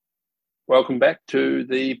Welcome back to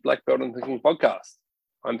the Black Belt and Thinking podcast.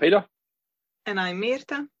 I'm Peter. And I'm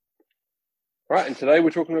Mirta. Right, and today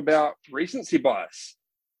we're talking about recency bias.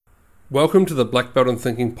 Welcome to the Black Belt and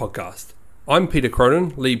Thinking podcast. I'm Peter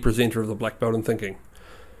Cronin, lead presenter of the Black Belt and Thinking.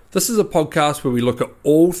 This is a podcast where we look at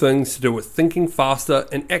all things to do with thinking faster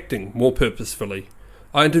and acting more purposefully.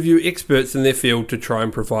 I interview experts in their field to try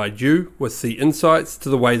and provide you with the insights to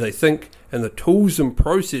the way they think and the tools and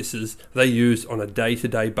processes they use on a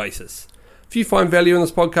day-to-day basis. If you find value in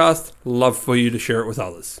this podcast, love for you to share it with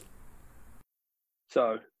others.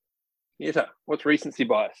 So, Mirta, what's recency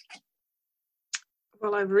bias?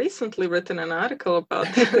 Well, I've recently written an article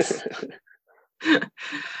about this.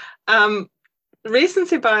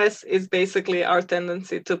 Recency bias is basically our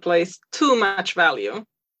tendency to place too much value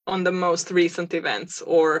on the most recent events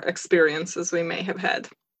or experiences we may have had,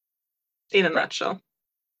 in a nutshell.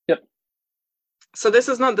 Yep. So this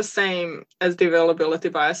is not the same as the availability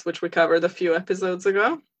bias, which we covered a few episodes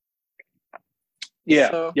ago.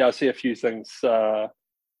 Yeah, I see a few things. Literally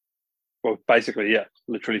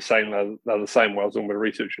saying they're the same while I was doing my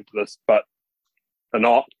research into this, but they're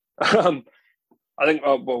not. I think,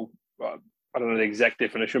 I don't know the exact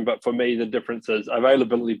definition, but for me, the difference is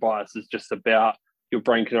availability bias is just about your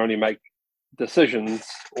brain can only make decisions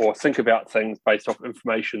or think about things based off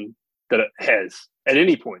information that it has at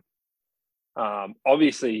any point.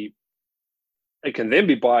 Obviously, it can then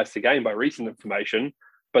be biased again by recent information,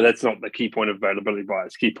 but that's not the key point of availability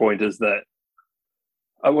bias. Key point is that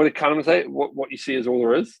what it kind of say, what you see is all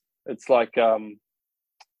there is. It's like your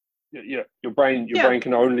brain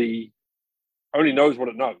can only knows what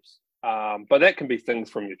it knows. But that can be things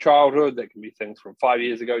from your childhood, that can be things from 5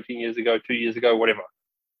 years ago, 10 years ago, 2 years ago, whatever.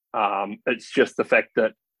 It's just the fact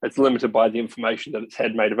that it's limited by the information that it's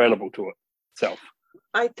had made available to it itself.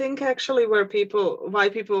 I think actually why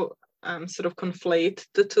people sort of conflate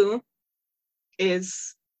the two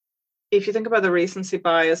is, if you think about the recency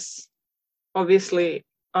bias, obviously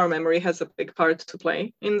our memory has a big part to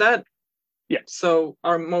play in that. Yeah. So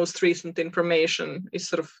our most recent information is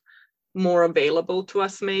sort of more available to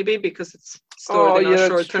us, maybe because it's stored in our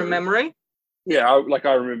short-term memory. Yeah, I'll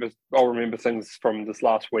remember things from this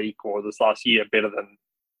last week or this last year better than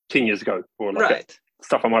 10 years ago, or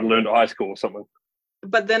stuff I might have learned at high school or something.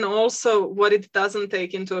 But then also what it doesn't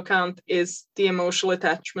take into account is the emotional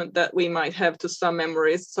attachment that we might have to some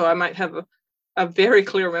memories. So I might have a very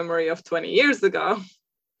clear memory of 20 years ago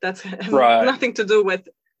that has nothing to do with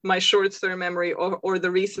my short-term memory or the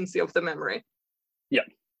recency of the memory. Yeah.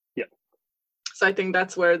 So I think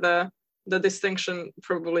that's where the distinction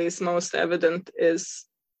probably is most evident. Is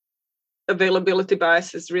availability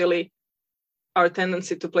bias is really our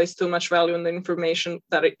tendency to place too much value on the information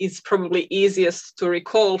that is probably easiest to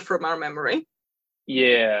recall from our memory.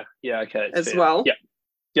 Yeah, okay. As fair. Well.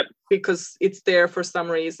 Yep. Because it's there for some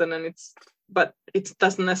reason, but it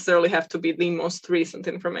doesn't necessarily have to be the most recent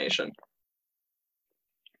information.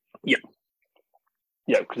 Yeah,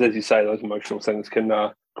 because as you say, those emotional things can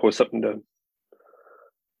cause something to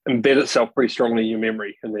embed itself pretty strongly in your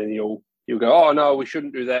memory, and then you'll go, oh no, we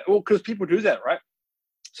shouldn't do that. Well, because people do that, right?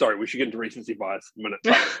 Sorry, we should get into recency bias in a minute.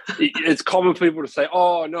 But it's common for people to say,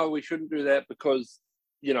 oh no, we shouldn't do that because,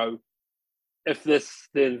 if this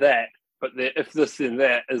then that. But if this then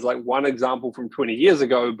that is like one example from 20 years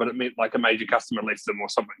ago, but it meant like a major customer left them or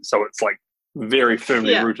something. So it's like very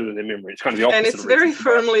firmly rooted in their memory. It's kind of the opposite. And it's very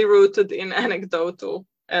firmly rooted in anecdotal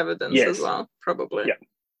evidence as well, probably. Yeah.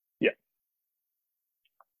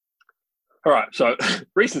 All right, so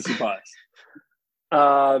recency bias.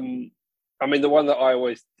 The one that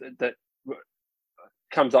that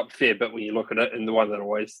comes up a fair bit when you look at it, and the one that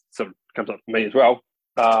always sort of comes up for me as well,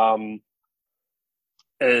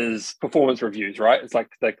 is performance reviews, right? It's like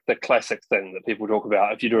the classic thing that people talk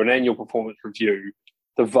about. If you do an annual performance review,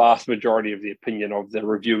 the vast majority of the opinion of the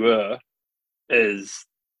reviewer is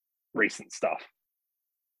recent stuff.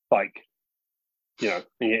 Like, you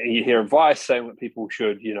hear advice saying that people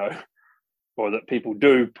should, or that people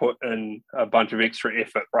do put in a bunch of extra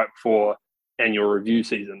effort right before annual review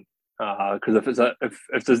season. Because if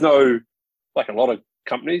there's no, like a lot of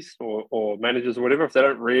companies or managers or whatever, if they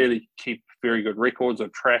don't really keep very good records or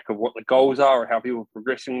track of what the goals are or how people are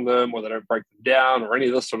progressing them, or they don't break them down or any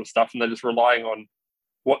of this sort of stuff, and they're just relying on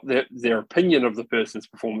what their opinion of the person's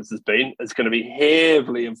performance has been, it's going to be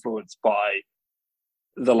heavily influenced by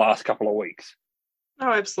the last couple of weeks.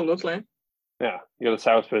 Oh, absolutely. Yeah, you got a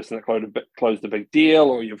salesperson that closed a big deal,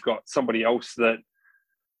 or you've got somebody else that,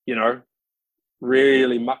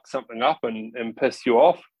 really mucked something up and pissed you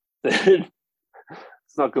off. Then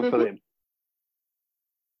it's not good for them.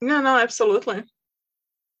 No, absolutely.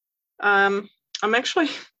 I'm actually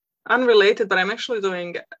unrelated, but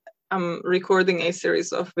I'm recording a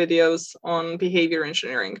series of videos on behavior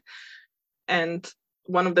engineering. And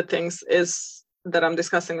one of the things that I'm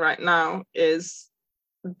discussing right now is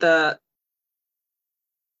the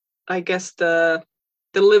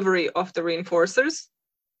delivery of the reinforcers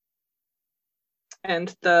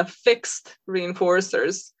and the fixed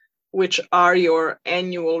reinforcers, which are your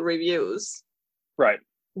annual reviews. Right.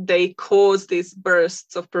 They cause these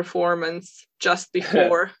bursts of performance just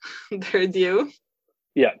before they're due.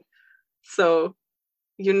 Yeah. So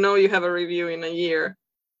you have a review in a year.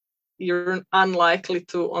 You're unlikely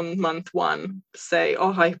to, on month one, say,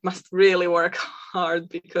 oh, I must really work hard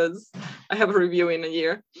because I have a review in a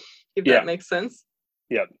year, if that makes sense.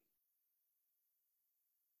 Yeah.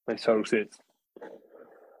 Makes total sense.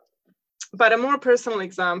 But a more personal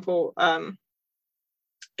example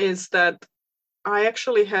is that I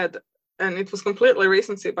actually had, and it was completely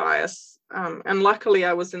recency bias, and luckily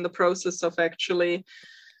I was in the process of actually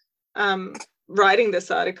writing this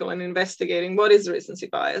article and investigating what is recency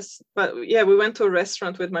bias. But yeah, we went to a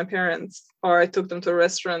restaurant with my parents, or I took them to a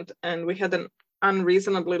restaurant, and we had an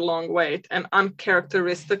unreasonably long wait, an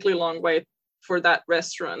uncharacteristically long wait for that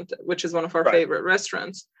restaurant, which is one of our favorite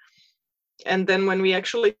restaurants. And then when we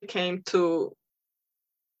actually came to,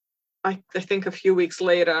 I think a few weeks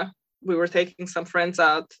later, we were taking some friends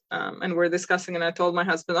out and we're discussing, and I told my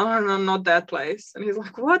husband, oh, no, not that place. And he's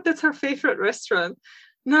like, what? That's our favorite restaurant.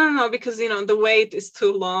 No, because, the wait is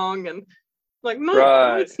too long. And like,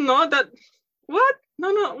 no, it's not that. What?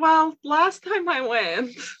 No. Well, last time I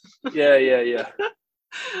went. Yeah.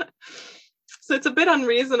 So it's a bit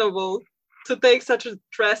unreasonable to take such a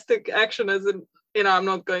drastic action as I'm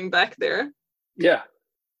not going back there. Yeah.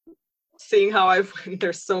 Seeing how I've went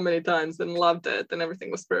there so many times and loved it and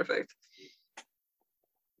everything was perfect.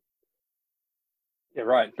 Yeah,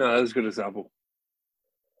 right. No, that's a good example.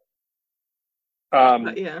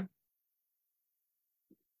 Yeah.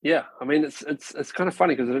 Yeah, I mean, it's kind of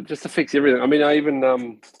funny because it just affects everything. I mean, I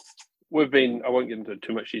won't get into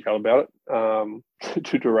too much detail about it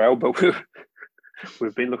to derail, but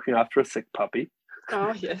we've been looking after a sick puppy.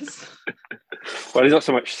 Oh, yes. Well, he's not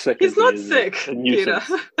so much sick. He's not sick, Peter.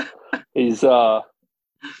 He's a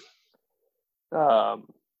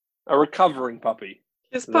recovering puppy.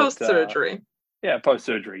 He's post-surgery.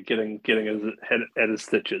 Post-surgery, getting his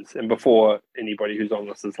stitches. And before anybody who's on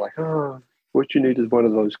this is like, oh, what you need is one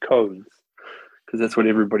of those cones. Because that's what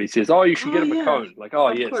everybody says. Oh, you should get him a cone. Like, oh,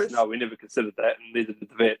 yes. Course. No, we never considered that, and neither did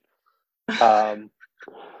the vet.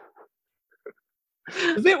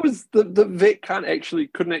 The vet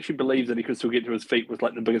couldn't actually believe that he could still get to his feet with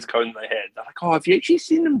like the biggest cone they had. They're like, oh, have you actually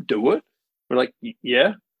seen him do it? We're like,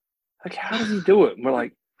 yeah. Like, how does he do it? And we're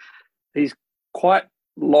like, he's quite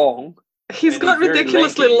long. He's got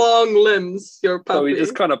ridiculously long limbs, your puppy. So he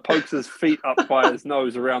just kind of pokes his feet up by his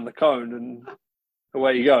nose around the cone and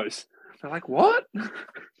away he goes. They're like, what?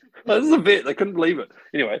 This is a vet. They couldn't believe it.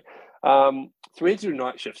 Anyway, so we had to do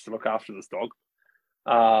night shifts to look after this dog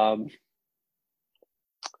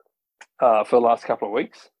for the last couple of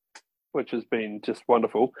weeks, which has been just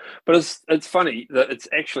wonderful. But it's funny that it's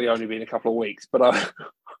actually only been a couple of weeks, but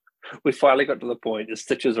we finally got to the point. His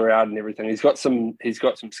stitches are out and everything. He's got some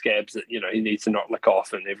scabs that he needs to not lick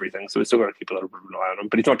off and everything. So we've still got to keep a little bit of an eye on him.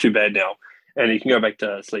 But he's not too bad now, and he can go back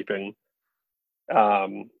to sleeping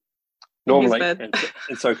normally, and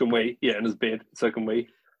so can we. Yeah, in his bed, so can we.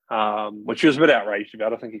 Which he was a bit outraged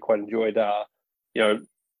about. I think he quite enjoyed,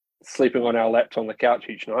 sleeping on our laps on the couch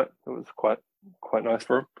each night. It was quite nice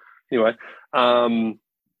for him. Anyway,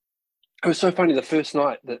 it was so funny. The first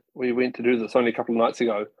night that we went to do this only a couple of nights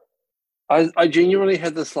ago, I genuinely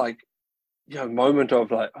had this moment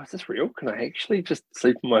of like, oh, is this real? Can I actually just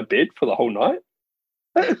sleep in my bed for the whole night?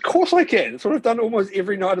 Of course I can. It's what I've done almost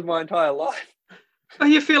every night of my entire life. Oh,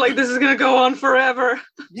 you feel like this is going to go on forever.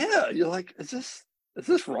 Yeah, you're like, is this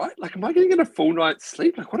right? Like, am I going to get a full night's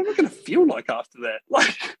sleep? Like, what am I going to feel like after that?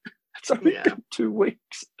 Like, it's only been 2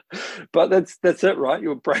 weeks. But that's it, right?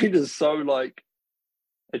 Your brain is so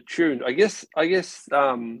attuned. I guess I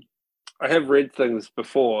have read things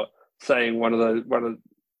before saying one of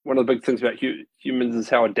the big things about humans is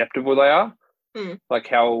how adaptable they are. Like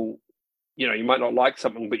how you might not like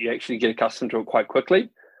something, but you actually get accustomed to it quite quickly.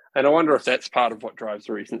 And I wonder if that's part of what drives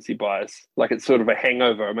the recency bias. Like it's sort of a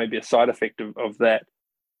hangover or maybe a side effect of that.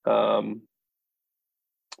 But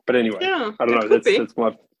anyway, I don't know. That's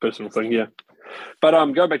my personal thing. Yeah. But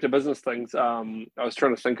going back to business things, I was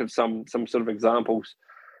trying to think of some sort of examples.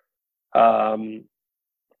 And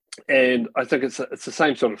I think it's the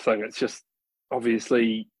same sort of thing. It's just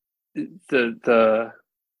obviously the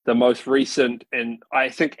the most recent and I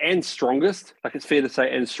think and strongest, like it's fair to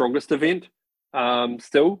say, and strongest event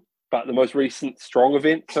still, but the most recent strong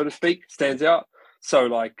event, so to speak, stands out. So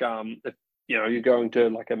like if you're going to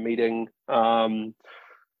like a meeting with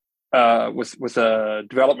a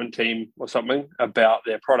development team or something about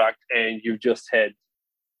their product, and you've just had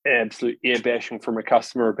absolute ear bashing from a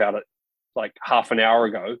customer about it like half an hour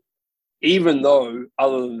ago, even though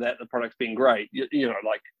other than that the product's been great,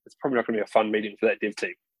 like it's probably not going to be a fun meeting for that dev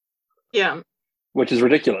team. Yeah, which is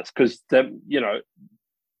ridiculous because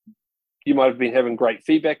you might have been having great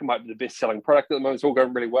feedback. It might be the best-selling product at the moment. It's all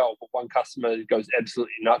going really well, but one customer goes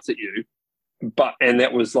absolutely nuts at you, and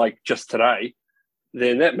that was like just today.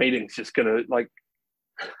 Then that meeting's just going to it's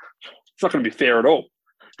not going to be fair at all.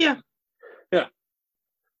 Yeah. Yeah.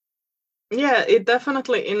 Yeah, it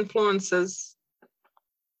definitely influences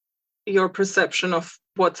your perception of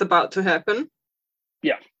what's about to happen.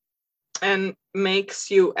 Yeah. And makes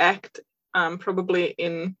you act probably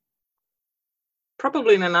in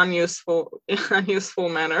an unuseful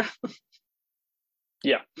manner.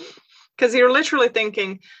 Yeah. Because you're literally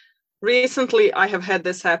thinking, recently I have had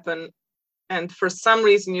this happen, and for some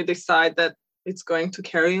reason you decide that it's going to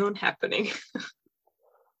carry on happening.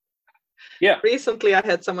 Yeah. Recently I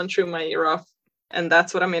had someone chew my ear off, and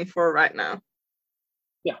that's what I'm in for right now.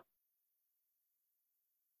 Yeah.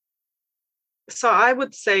 So I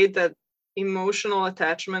would say that emotional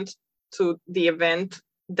attachment to the event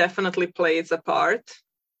definitely plays a part,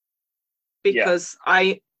 because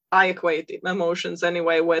I equate emotions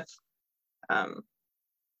anyway with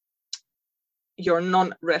your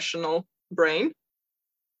non-rational brain.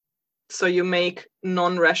 So you make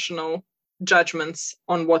non-rational judgments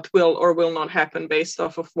on what will or will not happen based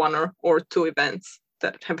off of one or two events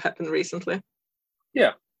that have happened recently.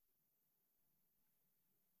 Yeah.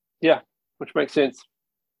 Yeah, which makes sense.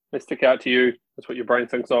 They stick out to you. That's what your brain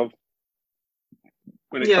thinks of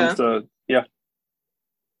when it comes to,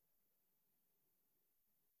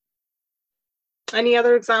 Any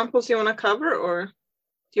other examples you want to cover, or do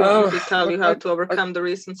you want me to tell you how to overcome the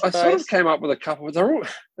recency bias? I sort of came up with a couple, but they're all,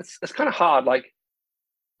 it's kind of hard. Like,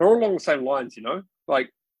 they're all along the same lines, Like,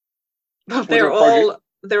 they're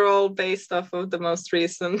all based off of the most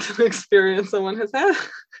recent experience someone has had.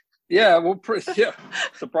 Yeah, well,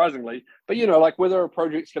 surprisingly. But, like whether a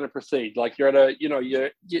project's going to proceed, like you're at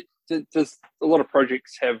there's a lot of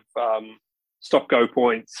projects have stop-go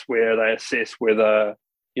points where they assess whether,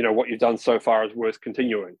 what you've done so far is worth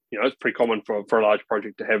continuing. It's pretty common for a large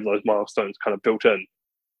project to have those milestones kind of built in.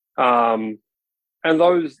 And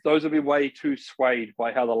those will be way too swayed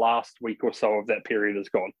by how the last week or so of that period has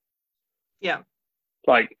gone. Yeah.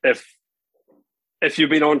 Like if you've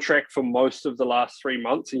been on track for most of the last 3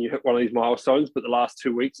 months and you hit one of these milestones, but the last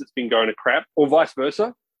 2 weeks it's been going to crap, or vice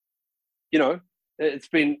versa, it's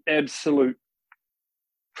been absolute,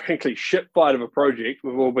 frankly, shit fight of a project.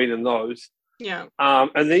 We've all been in those. Yeah.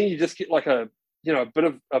 And then you just get like a bit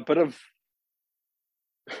of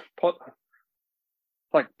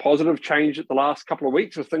like positive change at the last couple of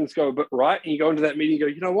weeks, where things go a bit right, and you go into that meeting and go,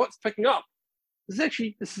 you know what, it's picking up. This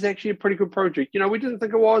is actually a pretty good project. We didn't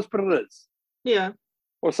think it was, but it is. Yeah.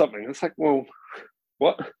 Or something. It's like, well,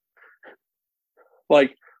 what?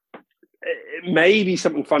 Like, maybe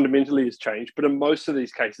something fundamentally has changed, but in most of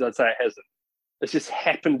these cases, I'd say it hasn't. It's just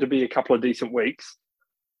happened to be a couple of decent weeks.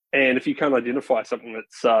 And if you can't identify something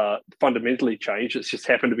that's fundamentally changed, it's just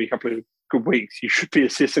happened to be a couple of good weeks, you should be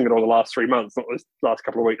assessing it on the last 3 months, not the last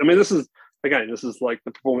couple of weeks. I mean, this is like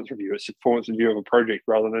the performance review. It's just performance review of a project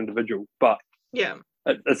rather than an individual. But yeah,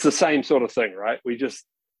 it's the same sort of thing, right? We're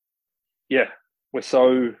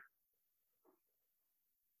so...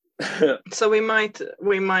 So we might,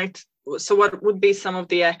 so what would be some of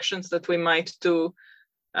the actions that we might do?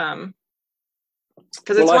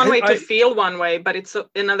 Because it's one way to feel one way, but it's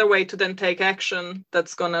another way to then take action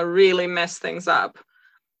that's going to really mess things up.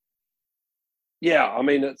 Yeah, I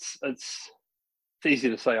mean, it's easy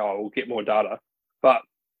to say, oh, we'll get more data, but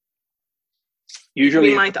usually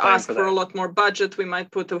we might ask for a lot more budget. We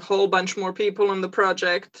might put a whole bunch more people on the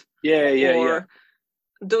project. Or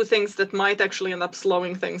do things that might actually end up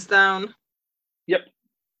slowing things down. Yep.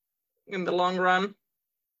 In the long run.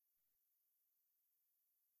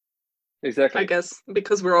 Exactly. I guess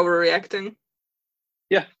because we're overreacting.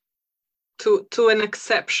 Yeah. To an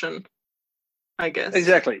exception, I guess.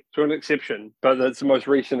 Exactly, to an exception, but that's the most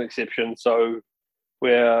recent exception. So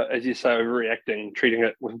we're, as you say, overreacting, treating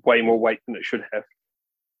it with way more weight than it should have.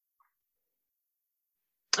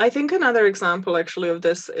 I think another example actually of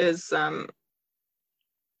this is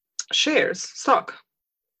shares, stock.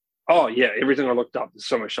 Oh yeah, everything I looked up, there's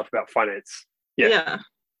so much stuff about finance. Yeah.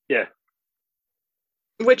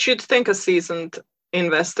 which you'd think a seasoned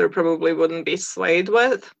investor probably wouldn't be swayed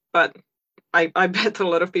with, but I bet a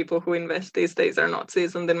lot of people who invest these days are not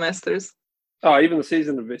seasoned investors. Oh, even the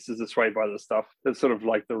seasoned investors are swayed by this stuff. It's sort of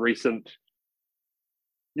like the recent,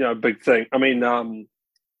 big thing. I mean,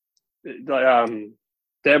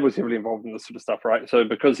 Dad was heavily involved in this sort of stuff, right? So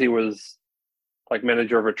because he was like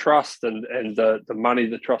manager of a trust, and the money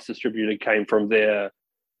the trust distributed came from their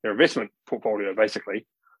investment portfolio, basically,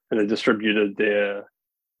 and they distributed their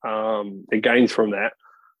gains from that.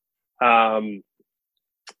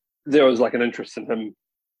 There was like an interest in him,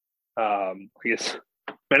 I guess,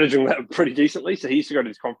 managing that pretty decently. So he used to go to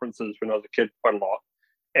these conferences when I was a kid quite a lot.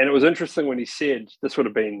 And it was interesting when he said, this would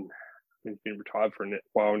have been, he's been retired for a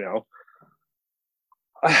while now,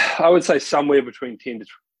 I would say somewhere between 10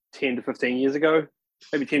 to 15 years ago,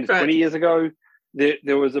 maybe 10 to 20 years ago,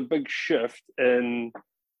 there was a big shift in,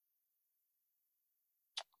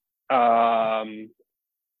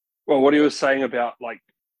 what he was saying about like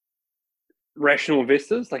rational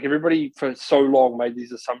investors. Like everybody for so long made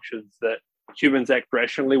these assumptions that humans act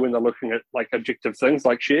rationally when they're looking at like objective things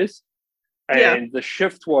like shares. And the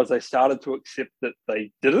shift was they started to accept that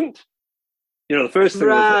they didn't. The first thing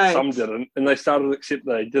is that some didn't, and they started to accept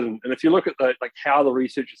that they didn't. And if you look at how the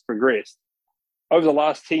research has progressed over the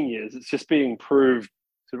last 10 years, it's just being proved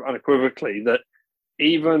sort of unequivocally that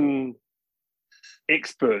even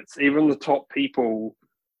experts, even the top people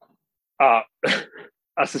are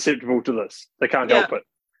susceptible to this. They can't help it.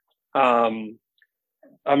 I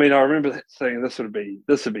mean, I remember saying this would be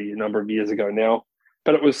a number of years ago now,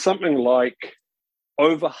 but it was something like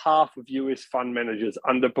over half of US fund managers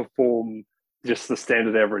underperform just the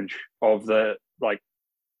standard average of the like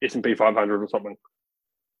S&P 500 or something.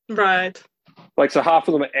 Right. Like, so half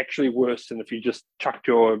of them are actually worse than if you just chucked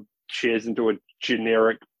your shares into a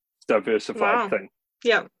generic diversified thing.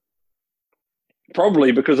 Yeah.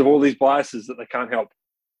 Probably because of all these biases that they can't help.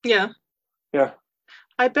 Yeah. Yeah.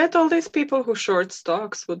 I bet all these people who short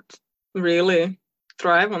stocks would really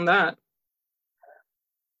thrive on that.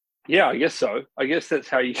 Yeah, I guess so. I guess that's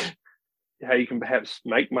how you can perhaps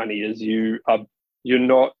make money is you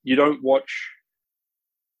don't watch.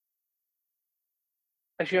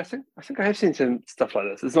 Actually, I think I have seen some stuff like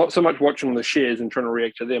this. It's not so much watching the shares and trying to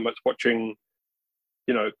react to them. It's watching,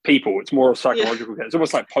 people. It's more a psychological game. It's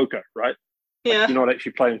almost like poker, right? Like you're not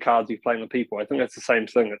actually playing cards, you're playing the people. I think that's the same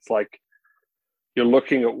thing. It's like you're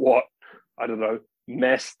looking at what, I don't know,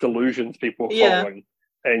 mass delusions people are following,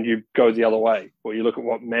 and you go the other way, or you look at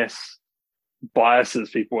what mass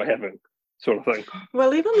biases people are having, sort of thing.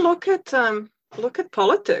 Well, even look at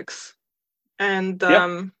politics, and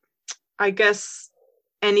I guess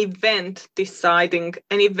an event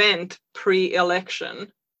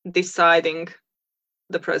pre-election deciding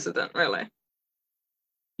the president, really.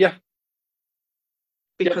 Yeah.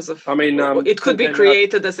 Because of, it could be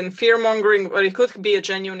created as in fear-mongering, or it could be a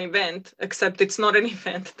genuine event, except it's not an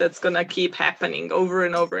event that's going to keep happening over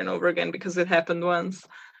and over and over again because it happened once.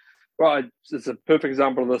 Well, it's a perfect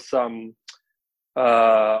example of this. I'm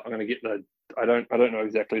going to get I don't know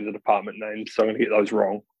exactly the department names, so I'm going to get those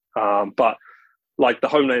wrong. But like the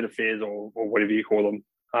Homeland Affairs or whatever you call them,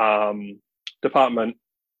 department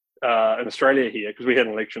in Australia here, because we had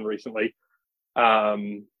an election recently,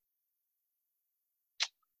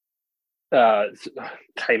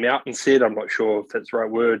 came out and said, I'm not sure if that's the right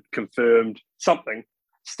word, confirmed something,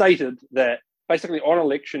 stated that basically on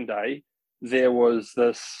election day, there was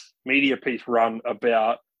this media piece run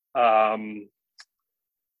about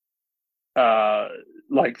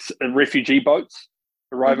like refugee boats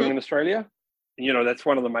arriving in Australia. And, that's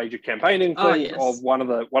one of the major campaigning things of one of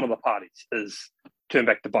the parties is turn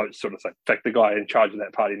back the boats sort of thing. In fact, the guy in charge of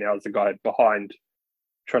that party now is the guy behind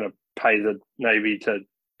trying to pay the Navy to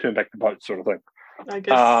turn back the boats sort of thing. I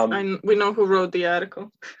guess we know who wrote the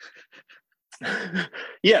article.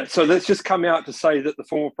 Yeah, so that's just come out to say that the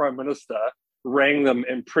former Prime Minister rang them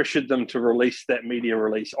and pressured them to release that media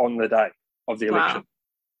release on the day of the election.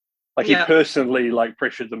 Like he personally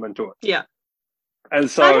pressured them into it. Yeah. And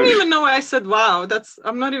so I don't even know why I said wow.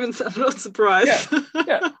 I'm not surprised.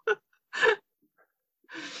 Yeah.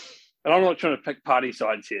 And I'm not trying to pick party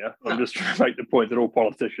sides here. No. I'm just trying to make the point that all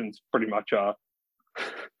politicians pretty much are.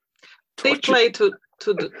 They play to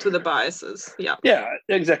the biases. Yeah. Yeah,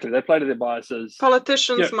 exactly. They play to their biases.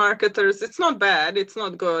 Politicians, marketers. It's not bad. It's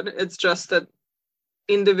not good. It's just that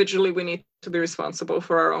individually we need to be responsible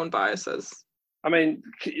for our own biases. I mean,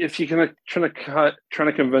 if you're trying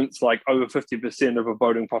to convince like over 50% of a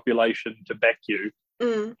voting population to back you,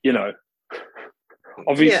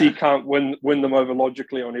 obviously you can't win them over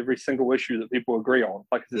logically on every single issue that people agree on.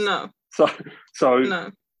 Like, no. So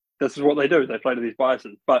this is what they do. They play to these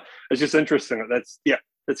biases. But it's just interesting that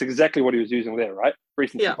that's exactly what he was using there, right?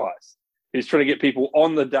 Recency bias. He's trying to get people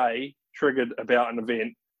on the day triggered about an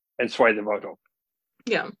event and sway the vote on.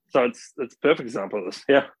 Yeah. So it's a perfect example of this.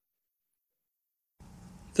 Yeah.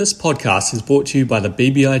 This podcast is brought to you by the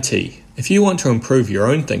BBIT. If you want to improve your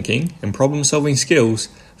own thinking and problem-solving skills,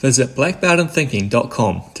 visit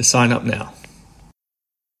blackbeltinthinking.com to sign up now.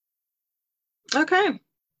 Okay.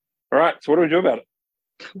 All right. So what do we do about it?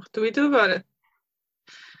 What do we do about it?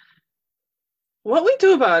 What we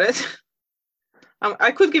do about it?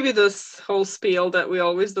 I could give you this whole spiel that we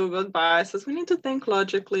always do about biases. We need to think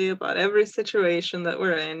logically about every situation that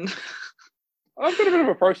we're in. I've got a bit of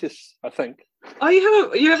a process, I think. Oh,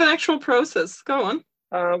 you have an actual process. Go on.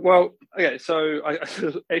 Well, okay. So I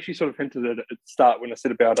actually sort of hinted at the start when I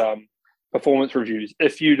said about performance reviews.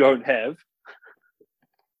 If you don't have,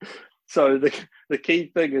 so the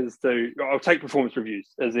key thing is I'll take performance reviews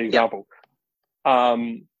as the example.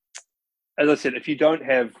 As I said, if you don't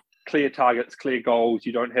have clear targets, clear goals,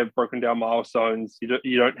 you don't have broken down milestones,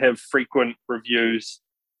 you don't have frequent reviews.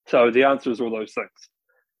 So the answer is all those things.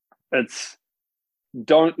 It's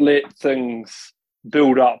don't let things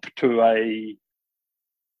build up to a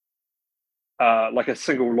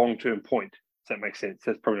single long-term point. Does that make sense?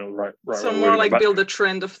 That's probably not right. So more like build a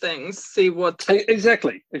trend of things, see what...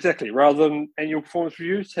 Exactly. Rather than annual performance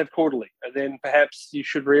reviews, have quarterly. And then perhaps you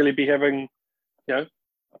should really be having,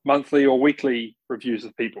 monthly or weekly reviews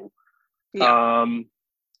of people. Yeah.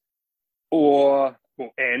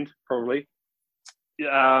 And probably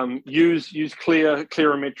use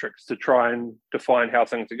clearer metrics to try and define how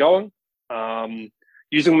things are going.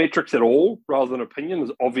 Using metrics at all rather than opinion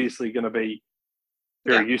is obviously going to be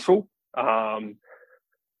very useful. If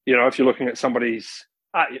you're looking at somebody's,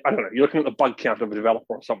 I don't know, you're looking at the bug count of a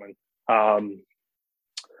developer or something.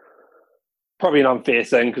 Probably an unfair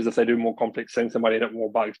thing because if they do more complex things, they might end up with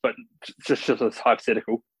more bugs. But just as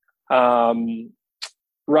hypothetical,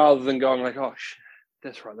 rather than going like, "Oh,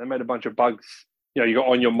 that's right, they made a bunch of bugs." You got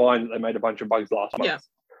on your mind that they made a bunch of bugs last month. Yeah.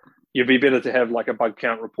 You'd be better to have like a bug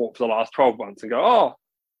count report for the last 12 months and go, "Oh,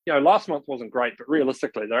 last month wasn't great, but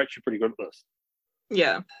realistically, they're actually pretty good at this."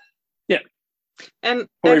 Yeah. Yeah. And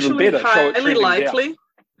or actually, even better,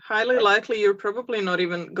 highly likely, you're probably not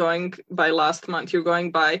even going by last month. You're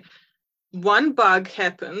going by one bug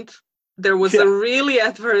happened. There was a really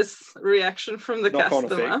adverse reaction from the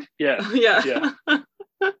customer. Yeah.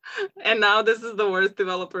 And now this is the worst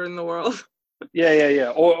developer in the world.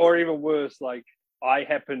 Yeah. Or even worse, like I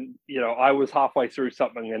was halfway through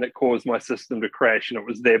something and it caused my system to crash and it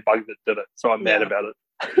was their bug that did it. So I'm mad about it.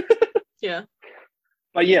 Yeah.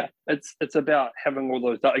 But yeah, it's about having all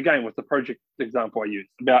those, again, with the project example I used,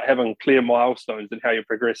 about having clear milestones and how you're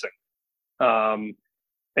progressing.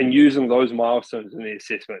 And using those milestones in the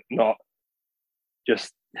assessment, not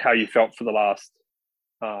just how you felt for the last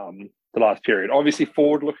period. Obviously,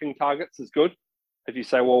 forward-looking targets is good. If you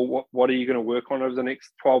say, well, what are you going to work on over the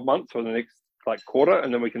next 12 months or the next quarter,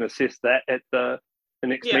 and then we can assess that at the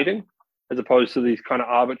next meeting, as opposed to these kind of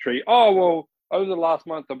arbitrary, over the last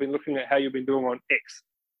month, I've been looking at how you've been doing on X.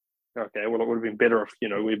 Okay, well, it would have been better if,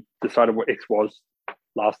 we decided what X was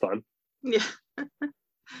last time. Yeah.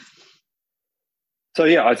 So,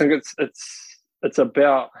 yeah, I think it's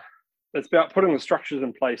about putting the structures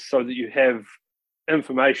in place so that you have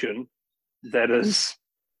information that is,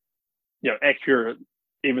 accurate,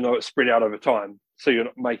 even though it's spread out over time. So you're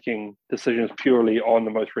not making decisions purely on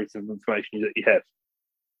the most recent information that you have.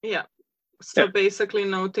 Yeah. So basically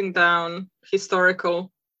noting down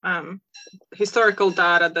historical data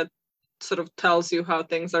that sort of tells you how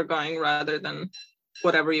things are going rather than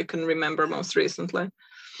whatever you can remember most recently.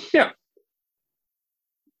 Yeah.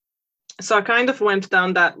 So I kind of went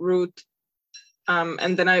down that route.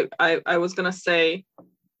 And then I was going to say,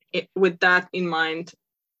 with that in mind,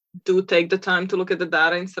 do take the time to look at the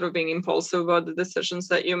data instead of being impulsive about the decisions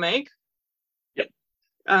that you make. Yep.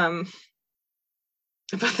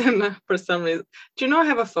 But then for some reason, do you know I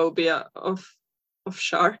have a phobia of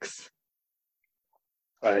sharks?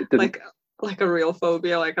 I didn't. Like a real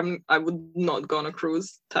phobia. Like I would not go on a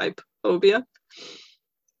cruise type phobia.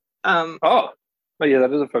 Yeah,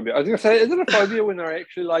 that is a phobia. I was gonna say, is it a phobia when they're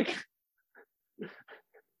actually like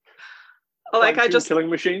I just killing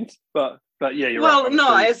machines? But yeah, you're well, right.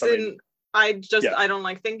 no, as in I don't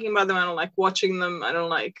like thinking about them. I don't like watching them. I don't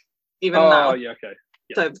like even now. Yeah, okay.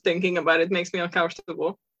 Type thinking about it makes me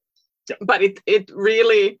uncomfortable. Yeah. But it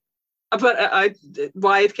really, but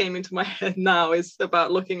why it came into my head now is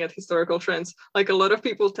about looking at historical trends. Like a lot of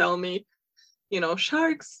people tell me,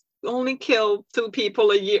 sharks only kill 2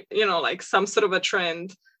 people a year, like some sort of a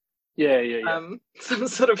trend. some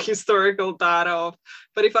sort of historical data of,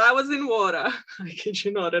 but if I was in water, I kid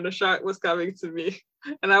you not, and a shark was coming to me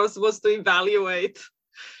and I was supposed to evaluate,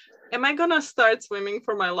 am I gonna start swimming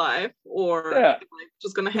for my life, or am I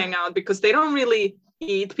just gonna hang out, because they don't really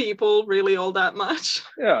eat people really all that much.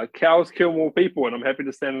 Yeah, cows kill more people, and I'm happy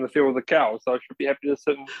to stand in the field with a cow, so I should be happy to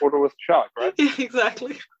sit in water with a shark, right? Yeah,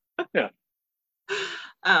 exactly. Yeah.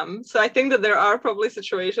 So I think that there are probably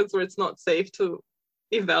situations where it's not safe to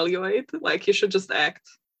evaluate. Like, you should just act.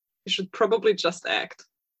 You should probably just act.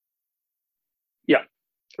 Yeah.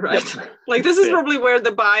 Right. Yep. Like, this is probably where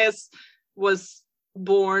the bias was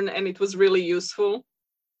born, and it was really useful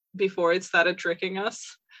before it started tricking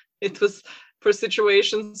us. It was for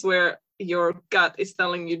situations where your gut is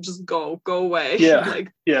telling you just go away. Yeah.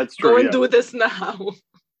 Like, it's true. Go and do this now.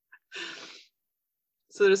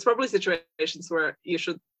 So there's probably situations where you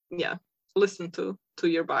should, listen to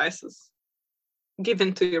your biases, give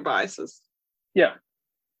in to your biases. Yeah.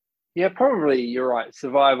 Yeah, probably you're right.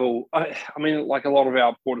 Survival. I mean, like, a lot of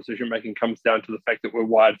our poor decision making comes down to the fact that we're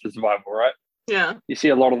wired for survival, right? Yeah. You see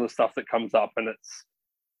a lot of the stuff that comes up, and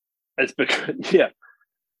it's because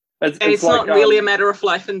it's like, not really a um, matter of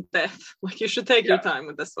life and death. Like, you should take your time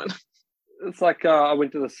with this one. It's like I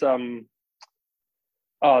went to this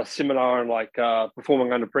seminar on like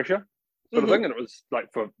performing under pressure sort of thing, and it was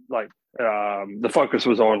like for like the focus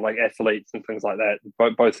was on like athletes and things like that.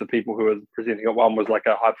 Both the people who were presenting it, one was like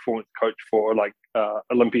a high performance coach for like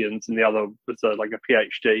Olympians, and the other was like a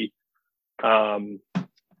PhD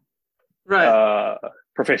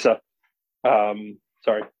professor out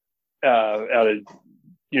of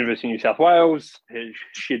University of New South Wales.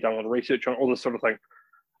 She'd done a lot of research on all this sort of thing.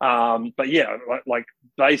 But yeah, like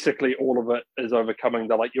basically all of it is overcoming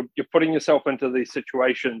the, like, you're putting yourself into these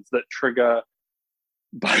situations that trigger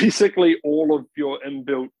basically all of your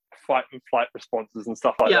inbuilt fight and flight responses and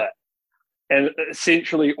stuff like that. And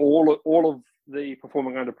essentially all of the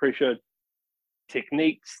performing under pressure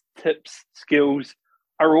techniques, tips, skills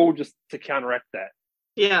are all just to counteract that.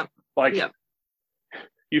 Yeah. Like,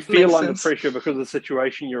 you feel under pressure because of the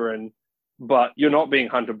situation you're in, but you're not being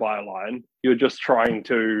hunted by a lion. You're just trying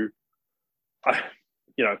to,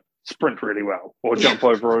 sprint really well, or jump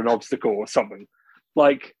over an obstacle or something,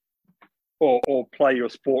 like, or play your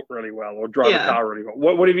sport really well, or drive a car really well.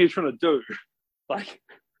 Whatever you're trying to do, like,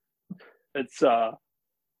 it's a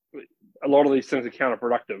lot of these things are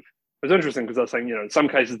counterproductive. It's interesting because I was saying, in some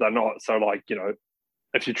cases they're not. So, like,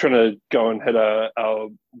 if you're trying to go and hit a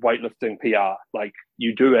weightlifting PR, like,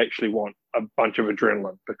 you do actually want a bunch of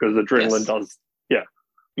adrenaline, because adrenaline does,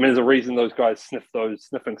 I mean, there's a reason those guys sniff those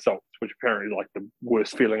sniffing salts, which apparently like the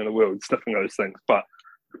worst feeling in the world, sniffing those things. But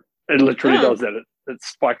it literally does that. It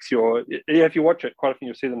spikes your, if you watch it, quite often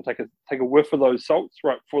you'll see them take a whiff of those salts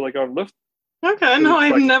right before they go and lift. Okay, no,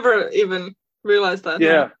 I've never even realized that.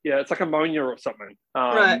 Yeah, it's like ammonia or something.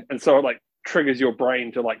 Right. And so it like triggers your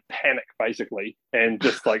brain to like panic basically, and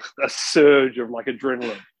just like a surge of like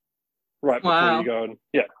adrenaline right before you go. And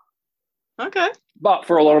okay. But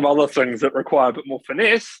for a lot of other things that require a bit more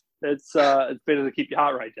finesse, it's better to keep your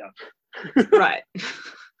heart rate down. Right.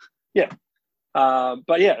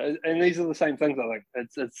 But yeah, and these are the same things. I think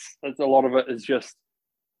it's a lot of it is just,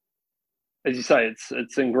 as you say,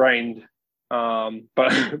 it's ingrained,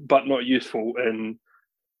 but not useful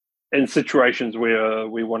in situations where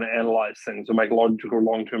we want to analyze things or make logical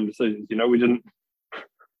long-term decisions.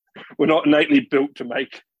 We're not innately built to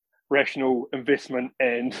make rational investment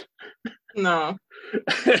and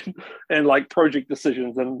and like project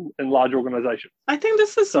decisions in large organizations. I think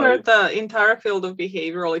this is where the entire field of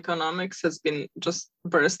behavioral economics has been just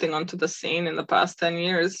bursting onto the scene in the past 10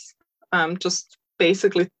 years. Just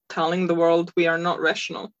basically telling the world we are not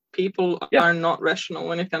rational. People are not rational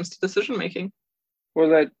when it comes to decision making. Well,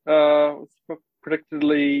 that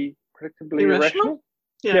predictably irrational?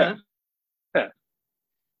 Yeah.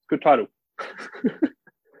 Good title.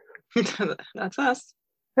 That's us.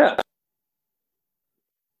 Yeah.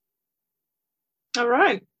 All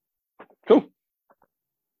right. Cool.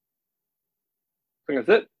 I think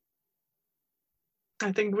that's it.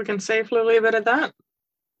 I think we can safely leave it at that.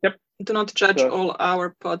 Yep. Do not judge all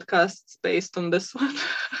our podcasts based on this one.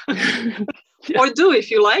 Or do,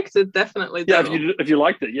 if you liked it, definitely do. Yeah, if you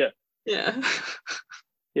liked it, Yeah.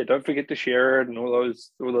 Yeah, don't forget to share it and all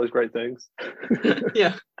those great things.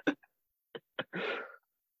 Yeah.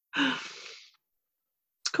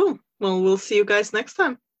 Cool. Well, we'll see you guys next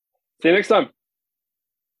time. See you next time.